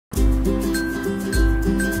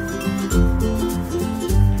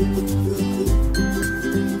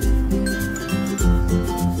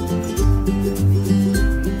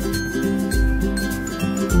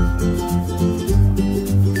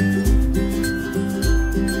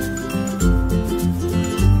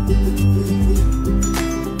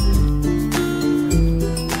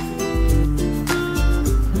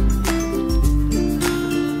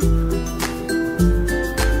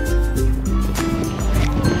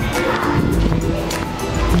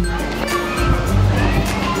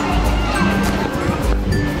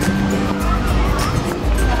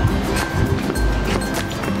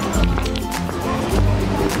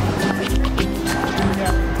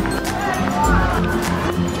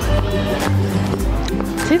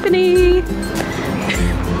Tiffany.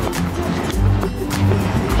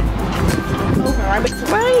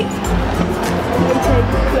 Right.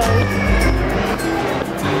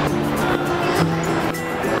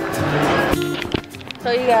 So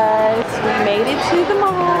you guys, we made it to the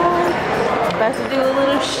mall. About to do a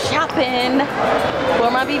little shopping for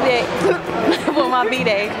my B-Day. For my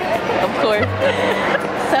B-Day, of course.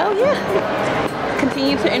 So yeah,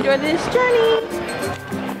 continue to enjoy this journey.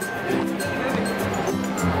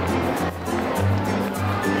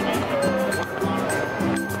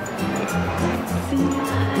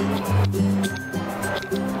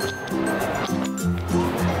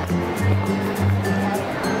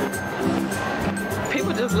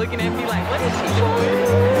 People just looking at me like, what is she doing?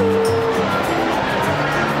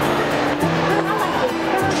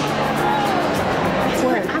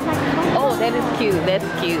 Oh, that is cute. That's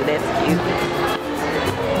cute. That's cute.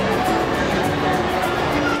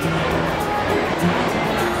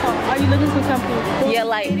 Are you looking for something? Yeah,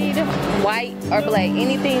 like white or black.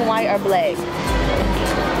 Anything white or black.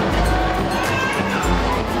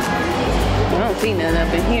 I don't see none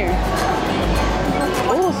up in here.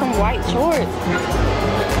 Oh, some white shorts.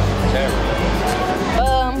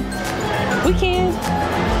 We can.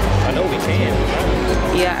 I know we can.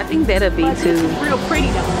 Yeah, I think that'll be too. Real pretty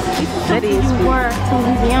though. That is. You wear to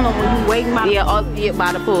Louisiana when you waiting by the yeah, all yeah,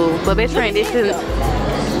 by the pool. But best friend, this is.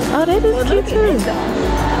 Oh, that is cute too.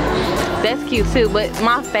 That's cute too, but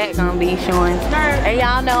my fat gonna be showing. And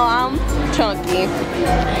y'all know I'm chunky.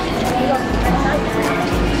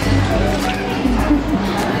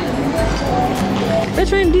 Best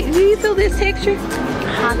friend, do you feel this texture?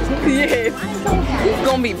 hot texture. Yes. It's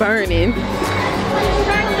gonna be burning.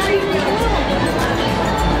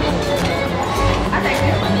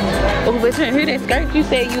 Oh, but hear that skirt you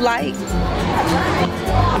said you like?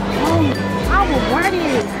 I will wear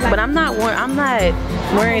this. But I'm not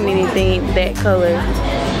wearing anything that color.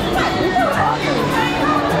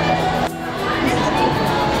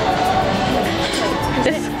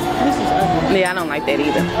 This is ugly. Yeah, I don't like that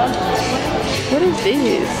either. What is this?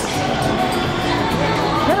 Is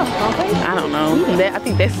that a phone case? I don't know. I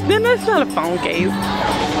think that's not a phone case.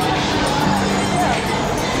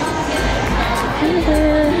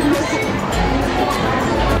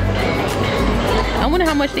 I wonder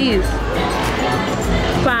how much these.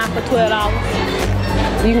 Fine for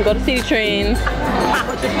 $12. You can go to City Trends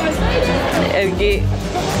and get.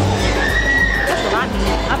 That's what I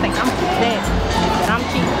need. I think I'm that. But I'm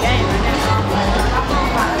cheap game right now.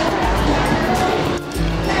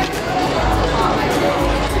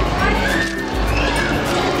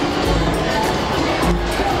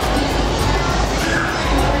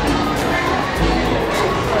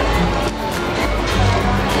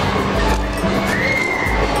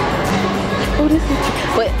 Oh, this is.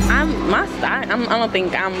 But I don't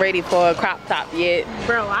think I'm ready for a crop top yet.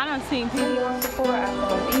 Bro, I done seen videos before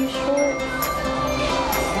of these shorts.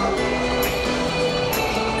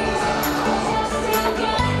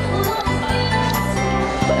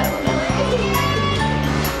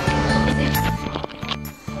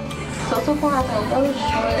 So far I found those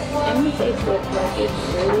short and my face looks like it's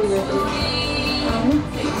really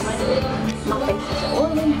my face is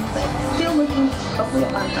oily, but still looking hopefully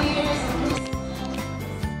about something.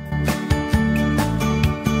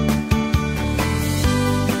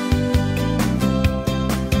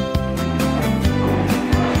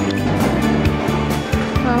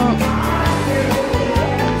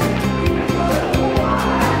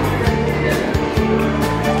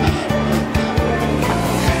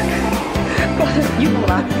 You know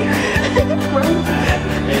why?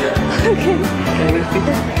 Okay.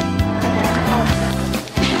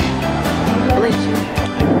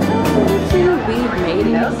 We made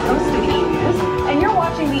it. And you're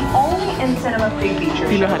watching the only in-cinema free feature.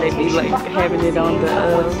 You know how they be like having it on the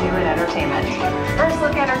entertainment. First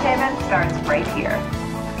Look Entertainment starts right here.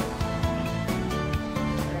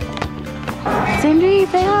 Cindy,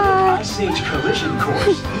 say hi. Ice Age collision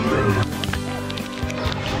course.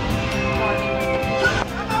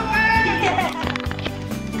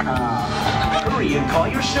 Hurry and call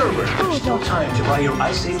your server. There's still time to buy your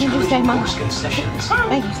Ice Age collision course concessions.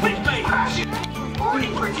 Thank you.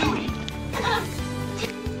 Reporting for duty.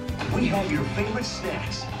 We have your favorite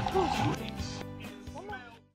snacks,